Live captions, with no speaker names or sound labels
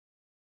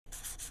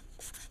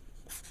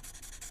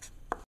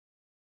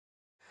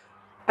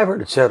I've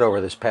heard it said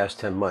over this past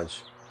 10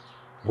 months,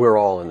 we're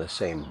all in the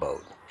same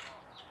boat.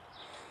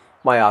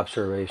 My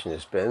observation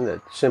has been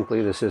that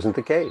simply this isn't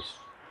the case.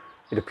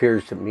 It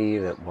appears to me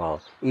that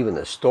while even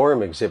the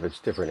storm exhibits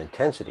different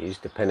intensities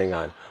depending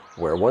on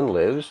where one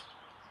lives,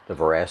 the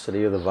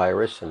veracity of the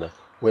virus, and the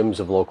whims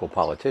of local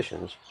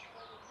politicians,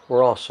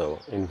 we're also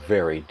in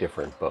very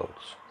different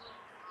boats.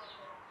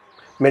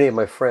 Many of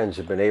my friends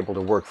have been able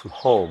to work from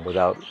home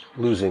without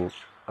losing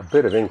a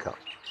bit of income.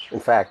 In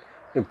fact,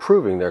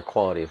 improving their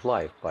quality of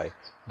life by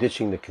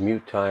ditching the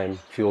commute time,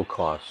 fuel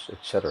costs,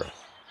 etc.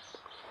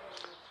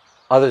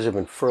 Others have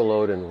been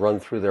furloughed and run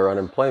through their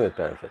unemployment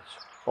benefits,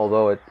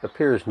 although it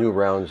appears new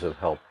rounds of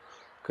help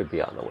could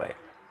be on the way.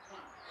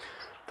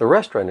 The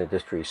restaurant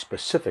industry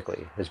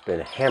specifically has been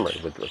hammered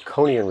with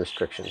draconian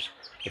restrictions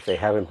if they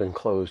haven't been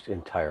closed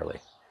entirely.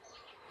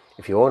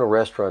 If you own a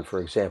restaurant, for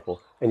example,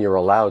 and you're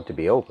allowed to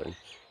be open,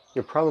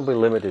 you're probably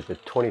limited to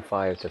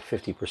 25 to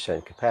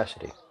 50%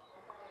 capacity.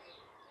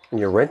 And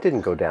your rent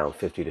didn't go down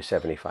 50 to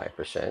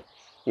 75%.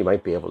 You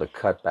might be able to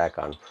cut back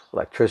on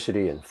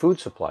electricity, and food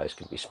supplies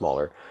can be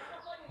smaller,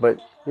 but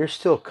you're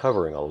still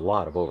covering a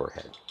lot of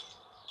overhead.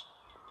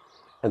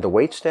 And the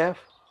wait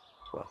staff?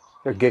 Well,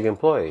 they're gig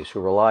employees who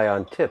rely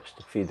on tips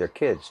to feed their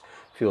kids,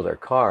 fuel their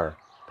car,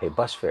 pay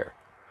bus fare.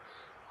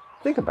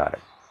 Think about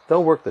it.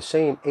 They'll work the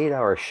same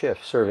 8-hour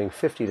shift serving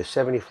 50 to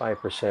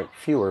 75%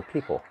 fewer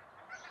people.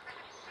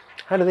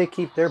 How do they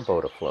keep their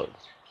boat afloat?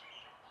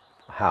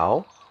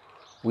 How?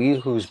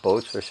 We whose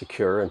boats are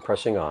secure and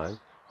pressing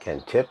on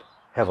can tip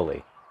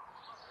heavily.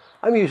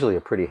 I'm usually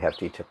a pretty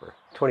hefty tipper,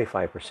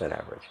 25%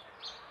 average.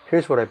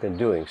 Here's what I've been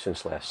doing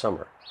since last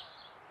summer.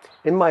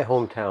 In my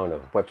hometown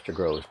of Webster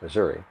Groves,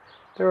 Missouri,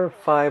 there are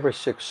 5 or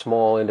 6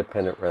 small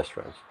independent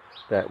restaurants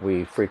that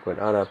we frequent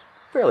on a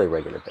fairly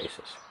regular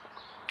basis.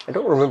 I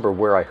don't remember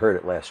where I heard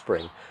it last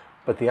spring,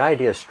 but the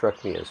idea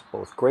struck me as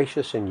both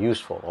gracious and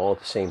useful all at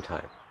the same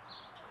time.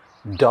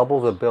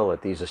 Double the bill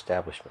at these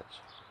establishments.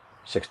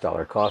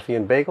 $6 coffee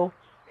and bagel,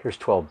 here's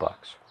 $12.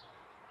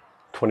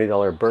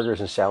 $20 burgers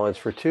and salads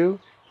for 2,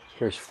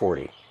 here's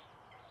 $40.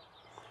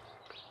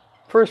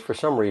 First, for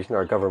some reason,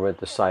 our government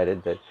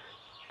decided that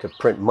to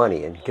print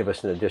money and give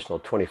us an additional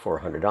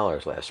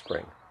 $2,400 last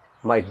spring.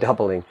 My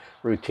doubling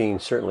routine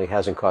certainly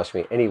hasn't cost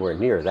me anywhere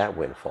near that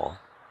windfall.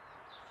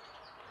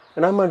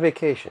 And I'm on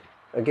vacation,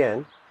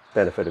 again,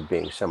 benefit of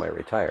being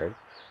semi-retired,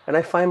 and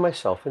I find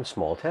myself in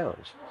small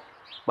towns.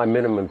 My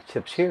minimum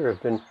tips here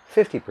have been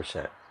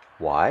 50%.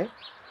 Why?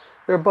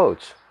 Their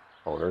boats,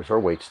 owners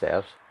or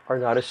waitstaffs, are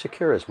not as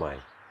secure as mine.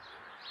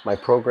 My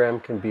program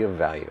can be of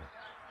value.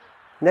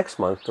 Next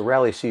month, the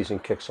rally season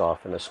kicks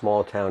off in a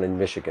small town in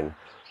Michigan,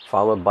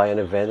 followed by an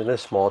event in a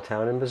small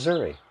town in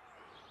Missouri.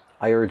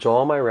 I urge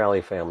all my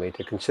rally family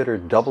to consider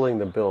doubling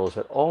the bills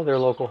at all their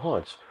local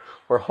haunts,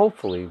 where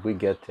hopefully we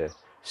get to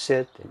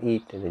sit and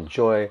eat and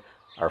enjoy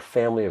our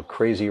family of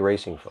crazy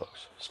racing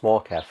folks. Small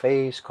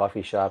cafes,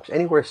 coffee shops,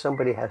 anywhere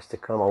somebody has to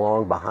come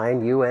along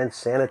behind you and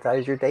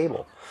sanitize your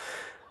table.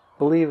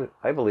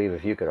 I believe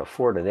if you can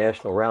afford a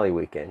national rally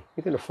weekend,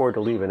 you can afford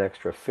to leave an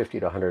extra $50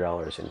 to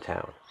 $100 in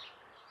town.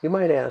 You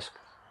might ask,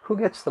 who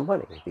gets the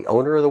money? The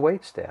owner or the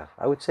waitstaff?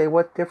 I would say,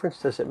 what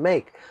difference does it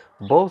make?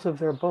 Both of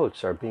their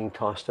boats are being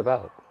tossed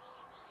about.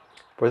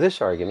 For this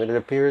argument, it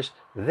appears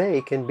they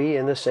can be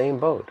in the same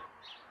boat.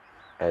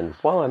 And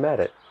while I'm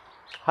at it,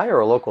 hire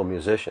a local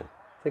musician.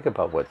 Think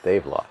about what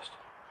they've lost.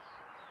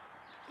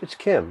 It's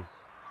Kim,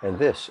 and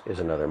this is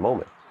another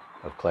moment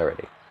of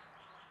clarity.